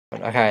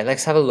Right, okay,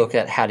 let's have a look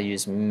at how to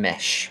use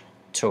Mesh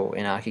Tool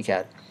in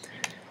ArchiCAD.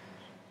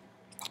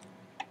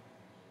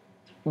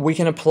 We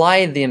can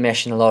apply the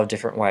mesh in a lot of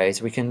different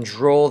ways. We can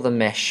draw the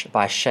mesh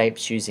by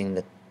shapes using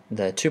the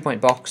 2-point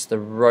box, the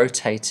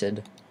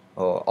rotated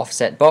or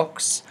offset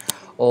box,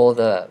 or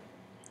the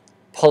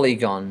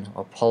polygon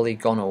or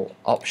polygonal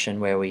option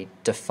where we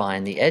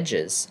define the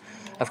edges.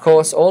 Of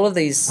course, all of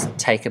these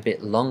take a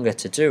bit longer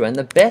to do, and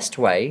the best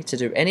way to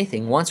do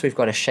anything once we've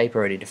got a shape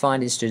already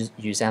defined is to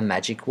use our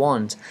magic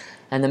wand.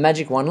 And the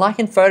magic wand, like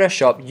in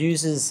Photoshop,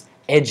 uses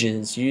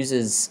edges,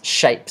 uses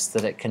shapes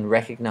that it can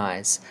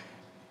recognize.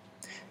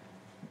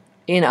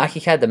 In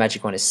ArchiCAD, the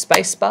magic wand is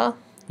spacebar.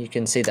 You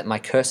can see that my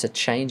cursor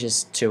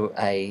changes to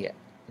a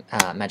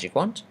magic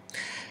wand.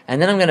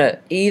 And then I'm going to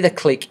either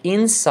click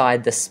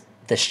inside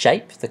the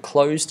shape, the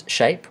closed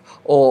shape,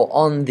 or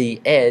on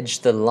the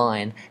edge, the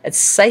line. It's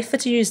safer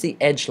to use the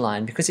edge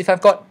line because if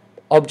I've got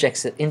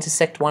objects that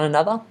intersect one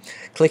another,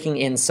 clicking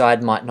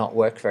inside might not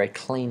work very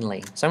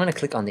cleanly. So I'm going to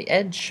click on the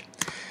edge,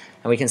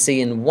 and we can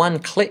see in one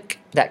click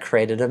that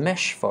created a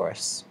mesh for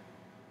us.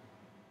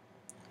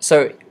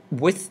 So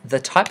with the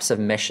types of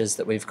meshes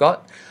that we've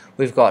got,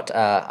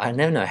 I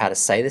never know how to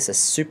say this, a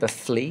super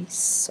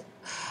fleece,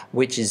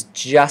 which is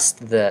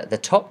just the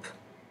top.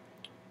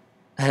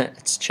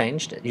 It's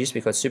changed. It used to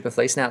be called super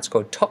fleece, now it's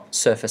called top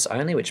surface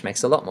only, which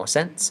makes a lot more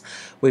sense.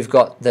 We've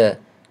got the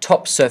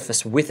top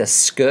surface with a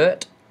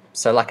skirt,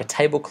 so like a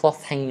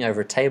tablecloth hanging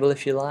over a table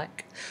if you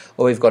like,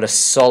 or we've got a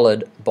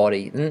solid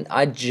body. And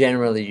I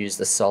generally use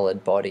the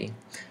solid body.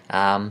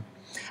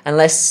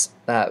 Unless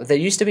there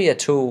used to be a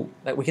tool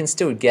that we can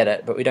still get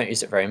it, but we don't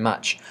use it very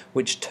much,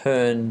 which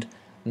turned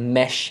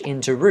mesh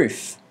into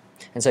roof.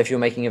 And so if you're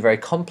making a very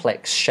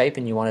complex shape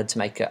and you wanted to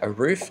make a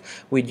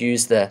roof, we'd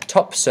use the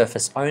top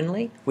surface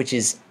only, which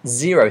is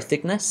 0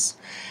 thickness.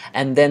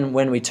 And then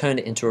when we turned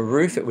it into a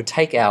roof, it would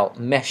take our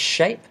mesh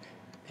shape,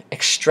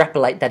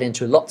 extrapolate that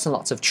into lots and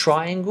lots of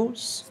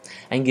triangles,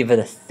 and give it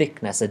a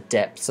thickness, a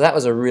depth. So that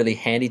was a really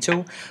handy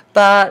tool,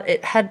 but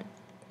it had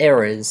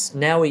errors.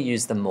 Now we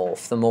use the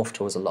morph. The morph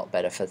tool is a lot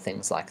better for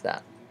things like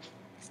that.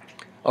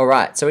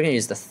 Alright, so we're going to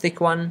use the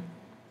thick one.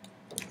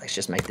 Let's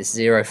just make this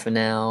 0 for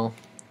now.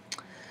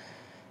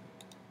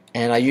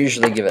 And I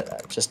usually give it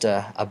just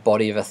a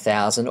body of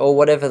 1,000 or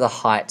whatever the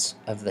height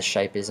of the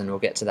shape is, and we'll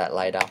get to that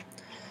later.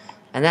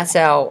 And that's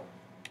our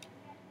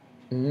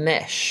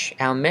mesh.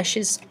 Our mesh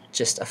is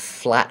just a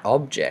flat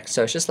object,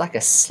 so it's just like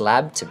a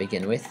slab to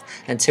begin with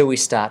until we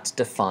start to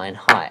define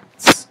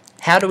heights.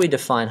 How do we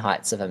define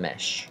heights of a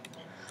mesh?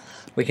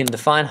 We can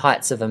define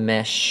heights of a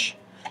mesh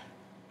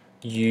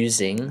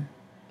using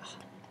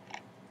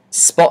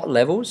spot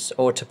levels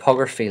or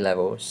topography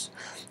levels.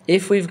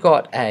 If we've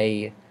got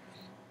a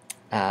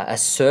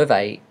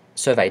survey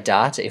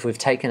data, if we've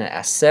taken it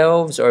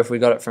ourselves or if we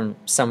got it from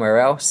somewhere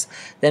else,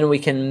 then we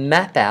can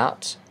map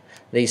out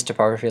these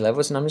topography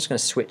levels. And I'm just going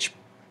to switch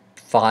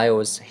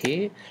files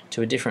here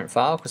to a different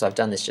file because I've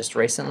done this just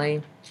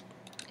recently.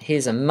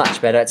 Here's a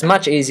much better. It's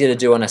much easier to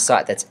do on a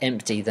site that's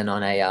empty than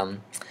on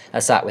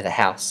a site with a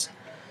house.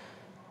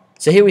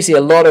 So here we see a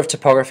lot of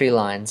topography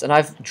lines, and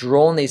I've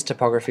drawn these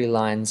topography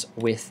lines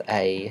with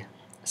a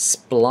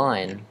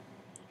spline.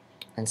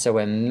 And so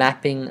we're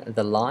mapping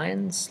the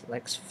lines.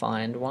 Let's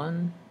find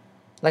one.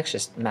 Let's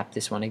just map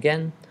this one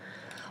again.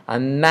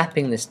 I'm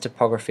mapping this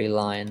topography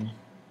line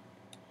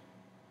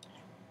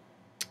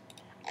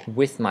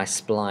with my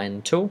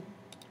spline tool.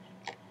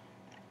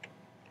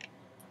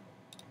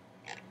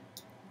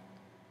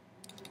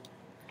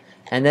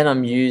 And then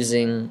I'm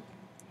using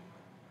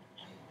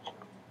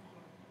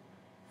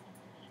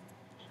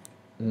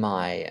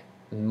my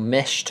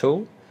mesh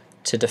tool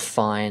to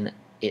define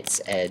its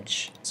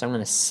edge. So I'm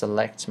going to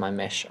select my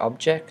mesh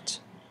object.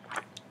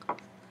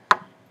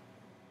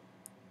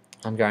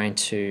 I'm going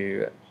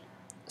to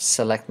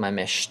select my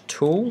mesh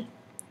tool,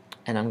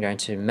 and I'm going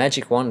to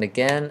magic wand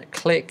again,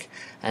 click,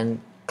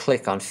 and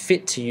click on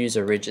fit to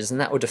user ridges,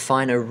 and that will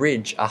define a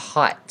ridge, a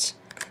height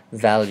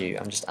value.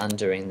 I'm just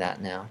undoing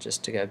that now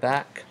just to go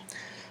back.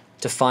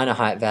 Define a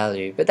height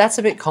value, but that's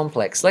a bit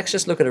complex. Let's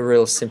just look at a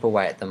real simple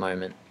way at the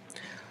moment.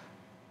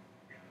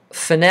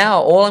 For now,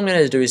 all I'm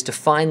going to do is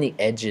define the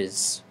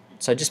edges.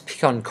 So just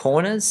pick on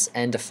corners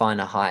and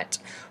define a height.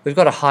 We've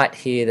got a height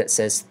here that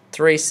says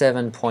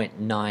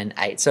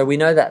 37.98. So we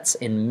know that's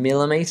in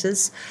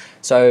millimeters.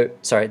 So,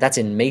 sorry, that's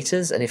in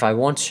meters. And if I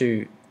want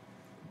to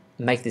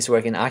make this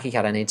work in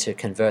ArchiCAD, I need to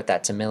convert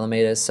that to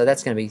millimeters. So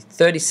that's going to be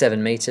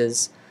 37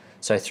 meters.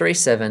 So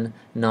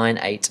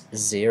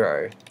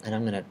 37980. And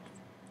I'm going to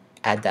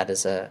add that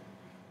as a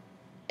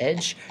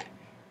edge.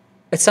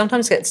 It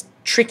sometimes gets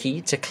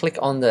tricky to click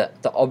on the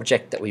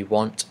object that we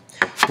want.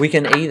 We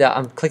can either,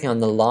 I'm clicking on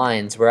the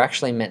lines, we're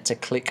actually meant to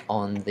click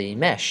on the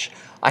mesh.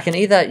 I can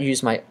either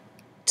use my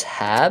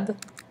tab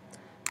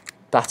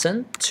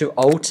button to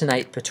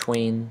alternate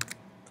between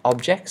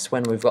objects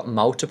when we've got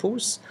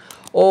multiples,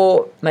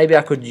 or maybe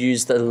I could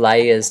use the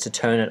layers to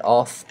turn it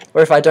off,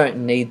 or if I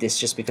don't need this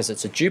just because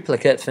it's a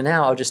duplicate, for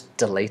now I'll just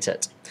delete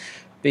it.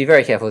 Be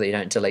very careful that you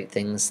don't delete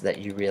things that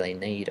you really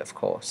need, of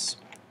course.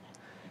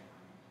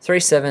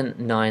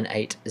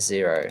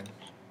 37980.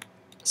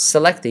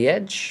 Select the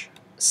edge,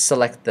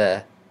 select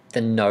the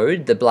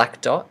node, the black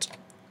dot,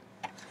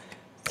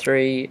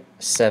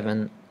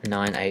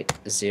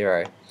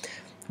 37980.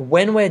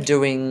 When we're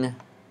doing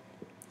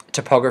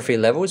topography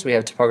levels, we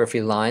have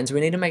topography lines, we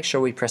need to make sure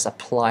we press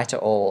apply to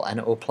all, and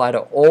it will apply to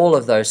all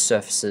of those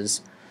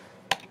surfaces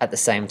at the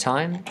same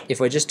time. If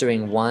we're just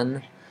doing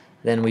one,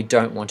 then we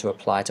don't want to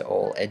apply to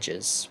all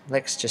edges.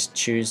 Let's just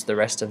choose the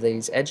rest of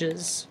these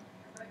edges.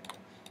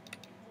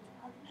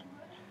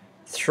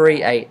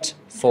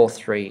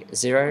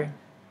 38430.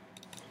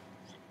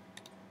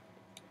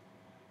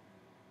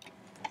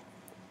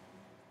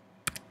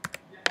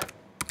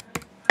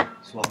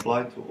 So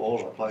apply to all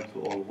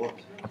what?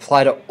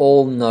 Apply to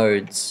all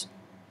nodes.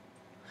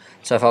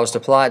 So if I was to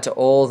apply it to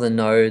all the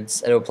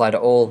nodes, it'll apply to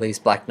all these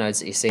black nodes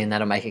that you see, and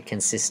that'll make it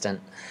consistent.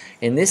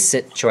 In this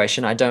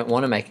situation, I don't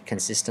want to make it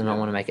consistent, I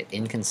want to make it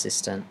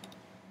inconsistent.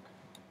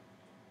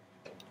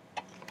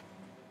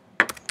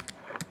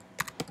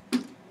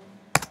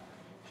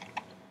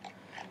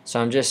 So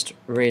I'm just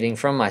reading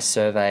from my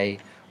survey,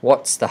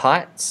 what's the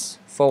heights?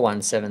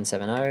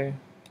 41770.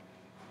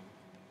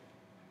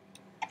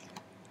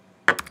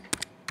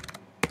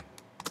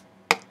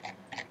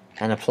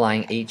 And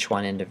applying each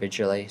one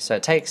individually. So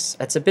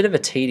it's a bit of a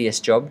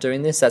tedious job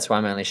doing this. That's why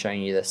I'm only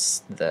showing you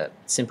the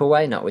simple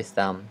way, not with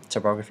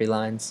topography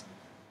lines.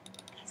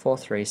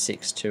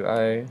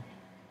 43620.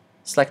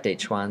 Select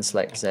each one,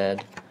 select Z.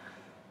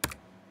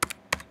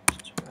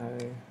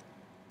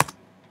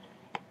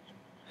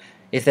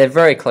 If they're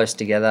very close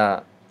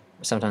together,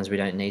 sometimes we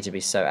don't need to be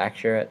so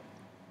accurate.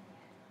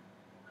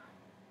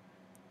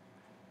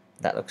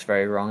 That looks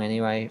very wrong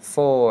anyway.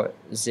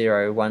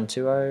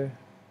 40120.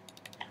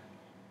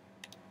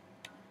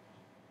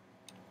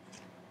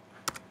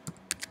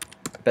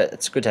 But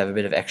it's good to have a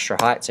bit of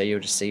extra height, so you'll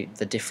just see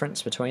the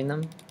difference between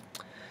them.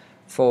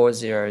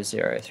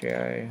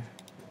 40030.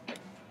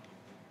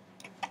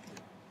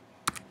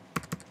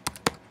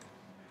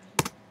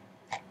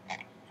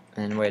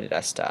 And where did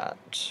I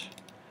start?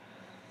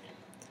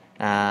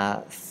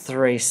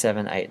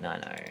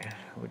 37890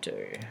 will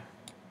do.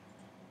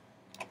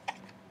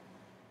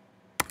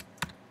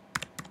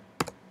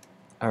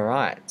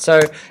 Alright,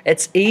 so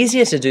it's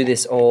easier to do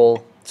this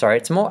all, sorry,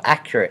 it's more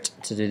accurate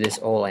to do this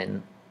all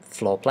in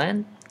floor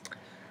plan.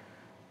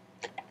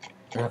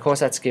 And of course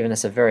that's given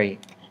us a very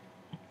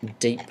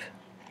deep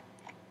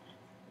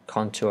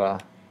contour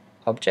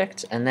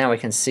object, and now we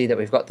can see that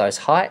we've got those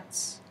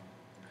heights.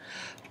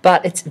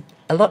 But it's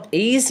a lot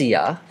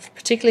easier,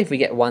 particularly if we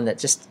get one that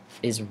just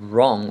is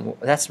wrong.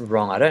 That's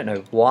wrong. I don't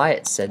know why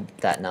it said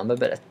that number,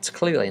 but it's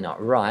clearly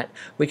not right.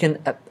 We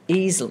can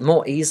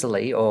more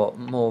easily or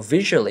more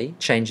visually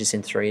change this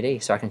in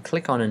 3D. So I can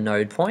click on a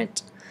node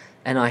point,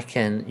 and I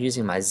can,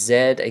 using my Z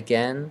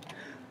again,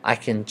 I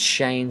can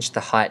change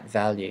the height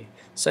value.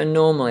 So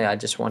normally I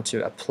just want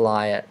to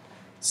apply it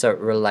so it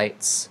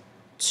relates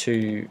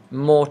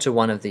more to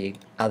one of the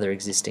other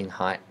existing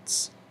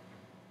heights.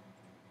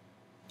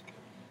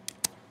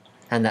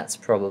 And that's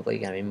probably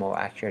going to be more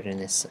accurate in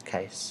this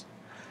case.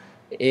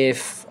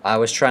 If I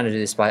was trying to do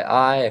this by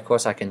eye, of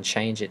course I can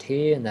change it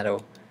here and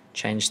that'll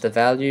change the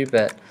value,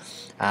 but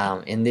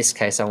in this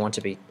case I want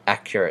to be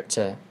accurate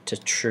to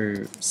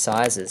true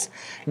sizes.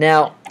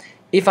 Now,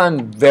 if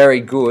I'm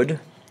very good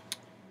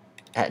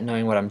at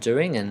knowing what I'm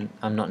doing and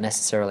I'm not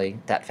necessarily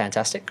that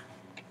fantastic,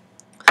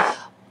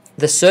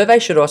 the survey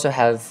should also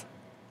have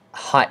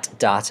height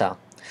data.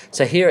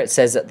 So here it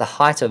says that the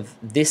height of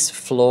this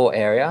floor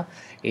area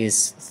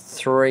is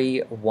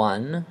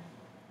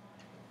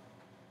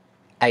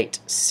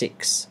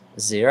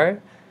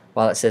 31860,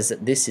 while it says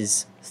that this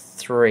is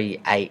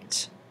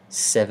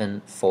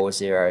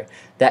 38740.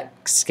 That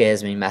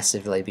scares me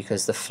massively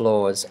because the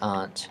floors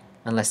aren't,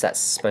 unless that's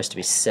supposed to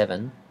be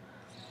 7,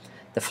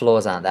 the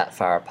floors aren't that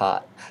far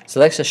apart. So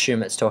let's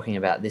assume it's talking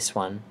about this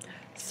one,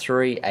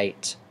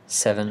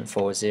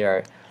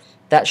 38740.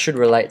 That should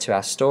relate to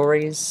our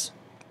stories.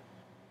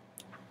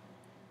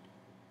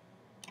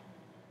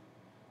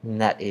 And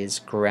that is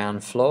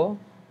ground floor,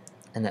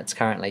 and that's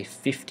currently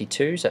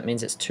 52, so it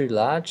means it's too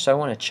large. So I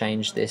want to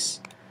change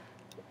this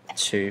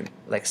to,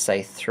 let's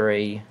say,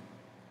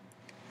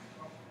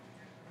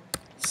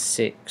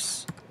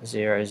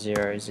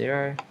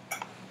 36000.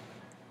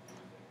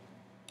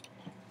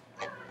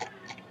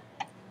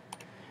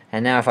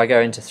 And now if I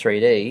go into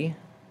 3D,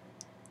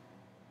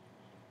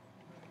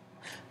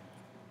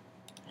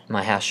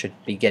 my house should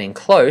be getting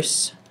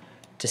close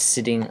to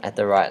sitting at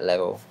the right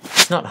level.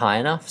 It's not high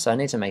enough, so I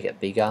need to make it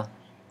bigger.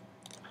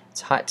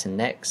 It's height to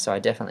next, so I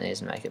definitely need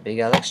to make it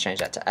bigger. Let's change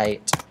that to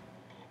 8.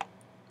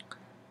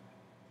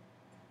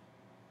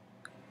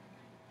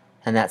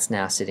 And that's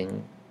now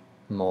sitting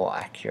more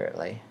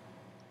accurately.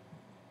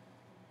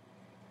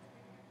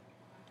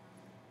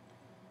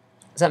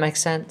 Does that make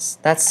sense?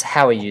 That's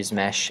how we use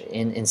mesh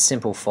in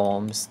simple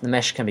forms. The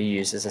mesh can be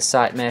used as a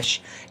site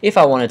mesh. If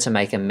I wanted to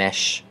make a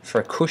mesh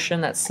for a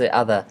cushion, that's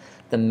the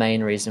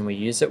main reason we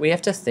use it. We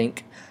have to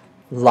think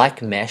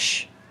like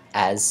mesh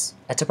as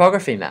a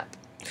topography map.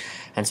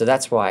 And so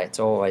that's why it's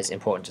always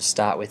important to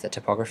start with a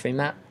topography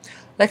map.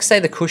 Let's say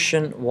the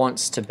cushion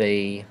wants to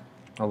be,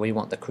 or we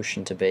want the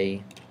cushion to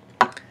be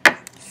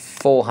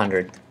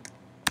 400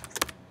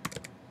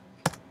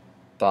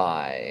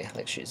 by,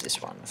 let's use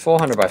this one,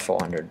 400 by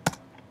 400.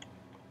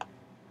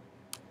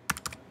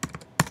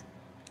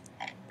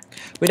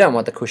 We don't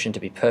want the cushion to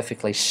be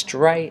perfectly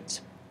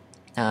straight,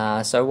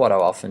 so what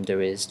I'll often do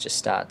is just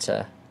start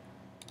to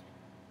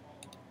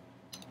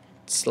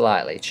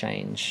slightly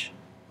change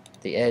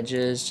the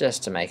edges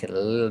just to make it a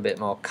little bit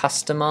more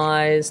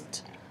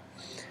customized.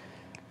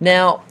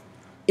 Now,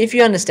 if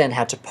you understand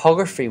how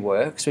topography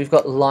works, we've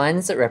got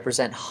lines that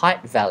represent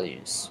height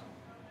values.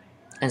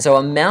 And so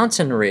a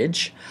mountain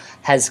ridge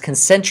has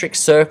concentric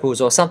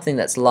circles, or something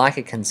that's like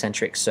a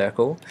concentric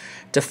circle,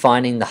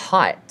 defining the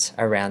height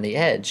around the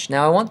edge.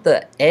 Now I want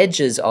the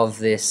edges of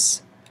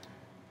this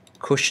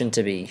cushion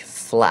to be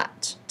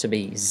flat, to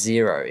be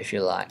 0 if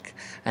you like,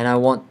 and I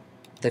want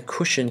the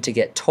cushion to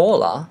get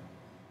taller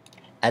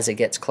as it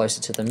gets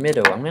closer to the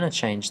middle. I'm going to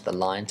change the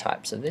line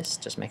types of this,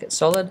 just make it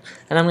solid,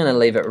 and I'm going to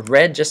leave it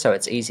red just so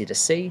it's easy to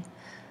see.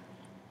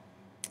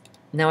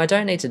 Now I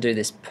don't need to do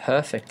this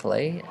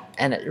perfectly,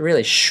 and it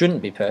really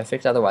shouldn't be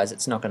perfect, otherwise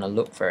it's not going to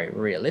look very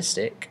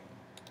realistic.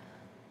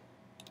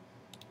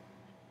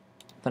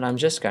 But I'm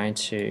just going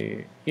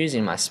to,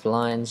 using my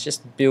splines,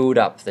 just build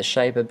up the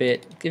shape a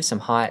bit, give some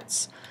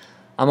heights.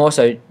 I'm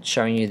also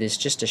showing you this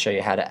just to show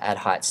you how to add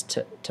heights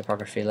to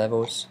topography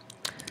levels.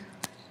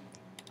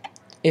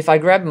 If I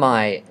grab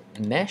my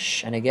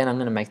mesh, and again I'm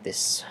going to make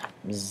this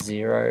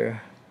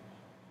 0,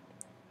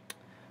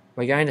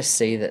 we're going to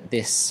see that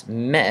this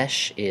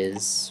mesh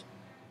is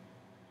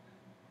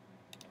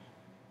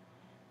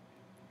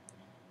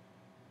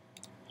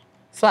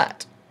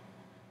flat.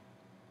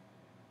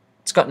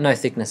 It's got no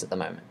thickness at the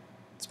moment.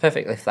 It's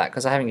perfectly flat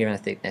because I haven't given a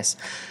thickness.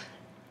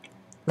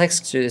 Let's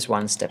do this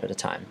one step at a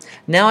time.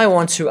 Now I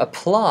want to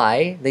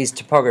apply these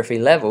topography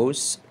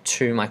levels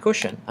to my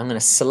cushion. I'm going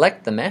to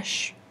select the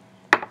mesh.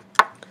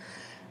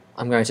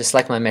 I'm going to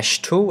select my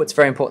mesh tool. It's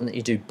very important that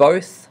you do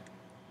both,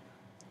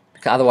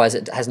 otherwise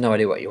it has no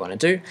idea what you want to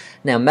do.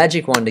 Now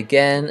magic wand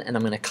again, and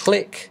I'm going to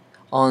click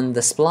on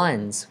the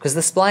splines, because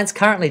the splines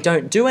currently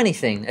don't do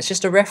anything, it's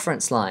just a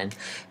reference line.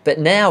 But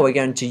now we're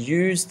going to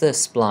use the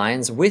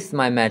splines with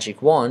my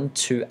magic wand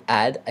to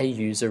add a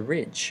user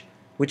ridge,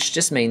 which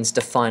just means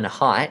define a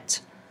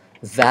height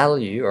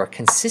value, or a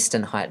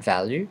consistent height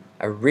value,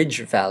 a ridge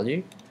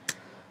value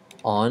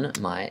on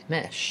my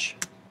mesh.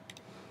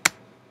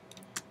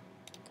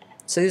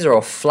 So these are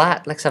all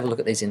flat. Let's have a look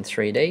at these in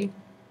 3D.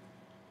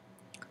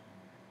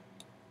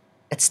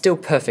 It's still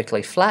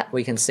perfectly flat,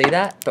 we can see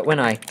that, but when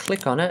I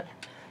click on it,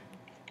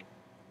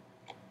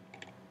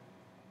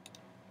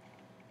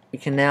 we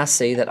can now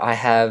see that I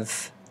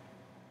have,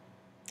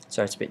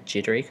 sorry it's a bit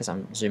jittery because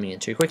I'm zooming in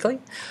too quickly,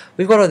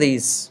 we've got all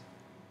these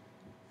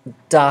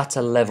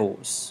data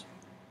levels,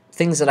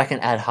 things that I can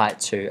add height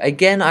to.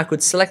 Again, I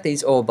could select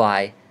these all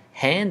by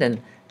hand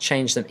and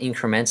change them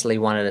incrementally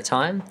one at a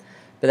time,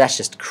 but that's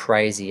just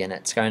crazy and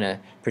it's going to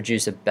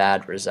produce a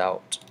bad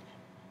result.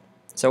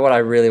 So what I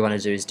really want to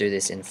do is do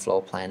this in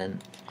floor plan,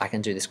 and I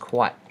can do this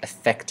quite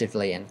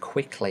effectively and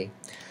quickly.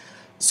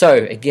 So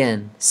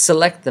again,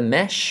 select the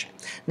mesh.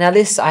 Now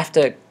this, I have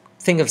to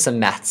think of some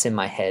maths in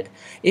my head.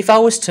 If I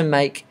was to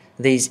make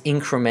these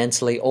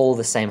incrementally all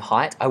the same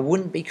height, I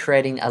wouldn't be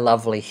creating a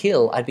lovely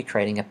hill, I'd be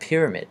creating a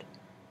pyramid.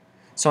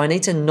 So I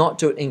need to not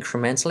do it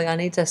incrementally, I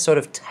need to sort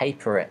of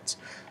taper it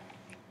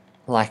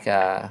like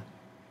a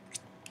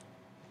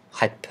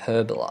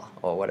hyperbola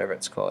or whatever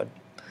it's called.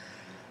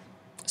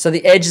 So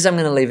the edges I'm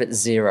going to leave at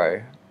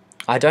 0.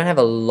 I don't have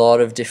a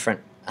lot of different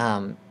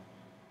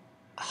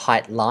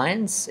height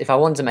lines. If I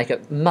wanted to make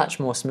it much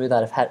more smooth,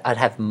 I'd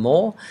have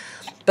more.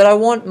 But I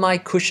want my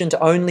cushion to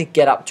only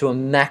get up to a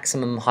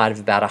maximum height of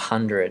about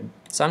 100.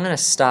 So I'm going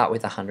to start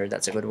with 100.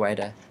 That's a good way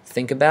to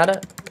think about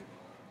it.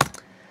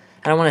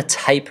 And I want to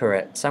taper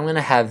it. So I'm going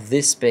to have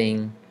this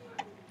being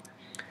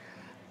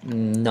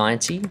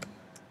 90.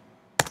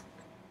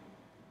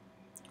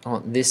 I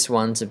want this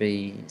one to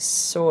be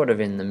sort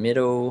of in the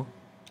middle.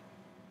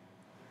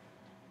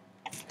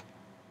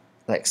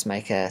 Let's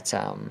make it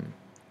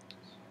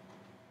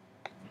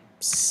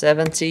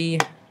 70.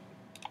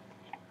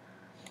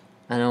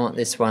 And I want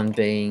this one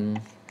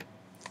being,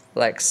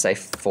 let's say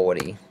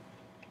 40.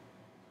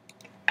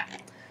 Now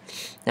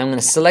I'm going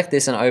to select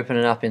this and open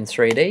it up in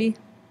 3D.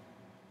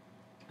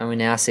 And we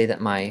now see that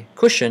my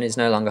cushion is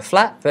no longer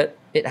flat, but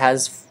it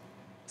has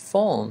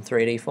form,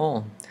 3D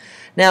form.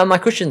 Now my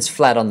cushion's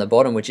flat on the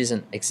bottom, which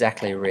isn't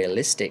exactly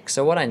realistic.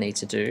 So what I need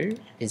to do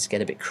is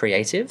get a bit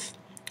creative.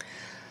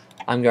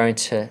 I'm going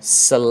to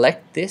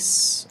select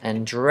this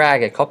and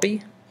drag a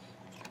copy.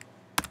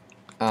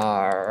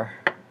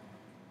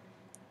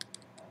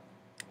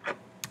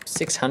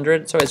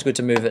 600, it's always good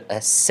to move it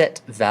a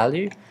set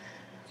value.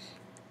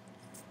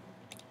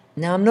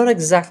 Now I'm not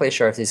exactly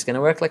sure if this is going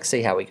to work, let's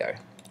see how we go.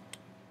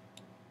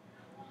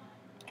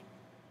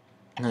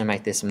 I'm going to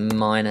make this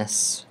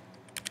minus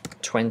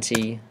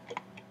 20.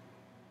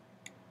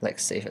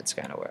 Let's see if it's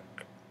going to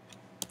work.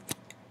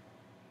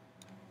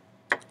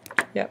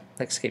 Yep,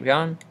 let's keep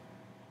going.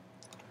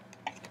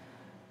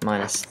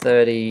 Minus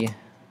 30.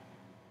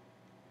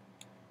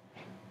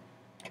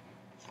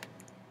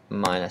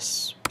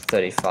 Minus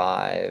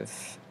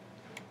 35.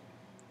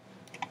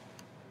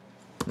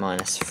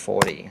 Minus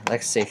 40.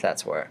 Let's see if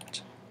that's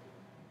worked.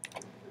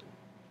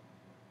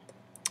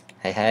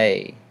 Hey,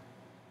 hey.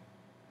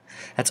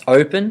 That's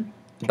open,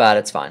 but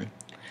it's fine.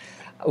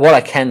 What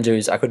I can do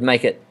is I could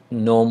make it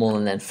normal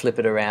and then flip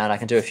it around. I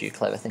can do a few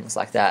clever things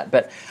like that,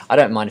 but I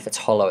don't mind if it's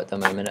hollow at the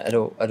moment.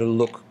 It'll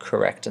look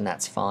correct, and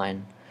that's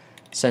fine.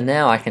 So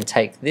now I can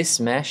take this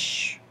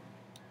mesh,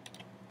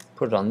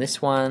 put it on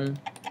this one.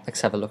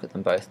 Let's have a look at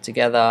them both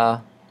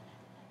together.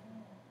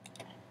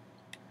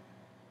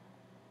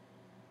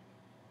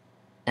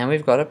 And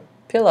we've got a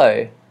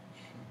pillow.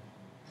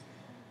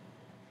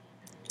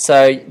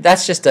 So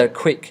that's just a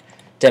quick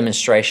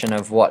demonstration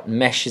of what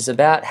mesh is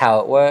about, how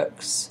it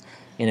works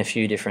in a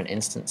few different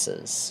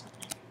instances.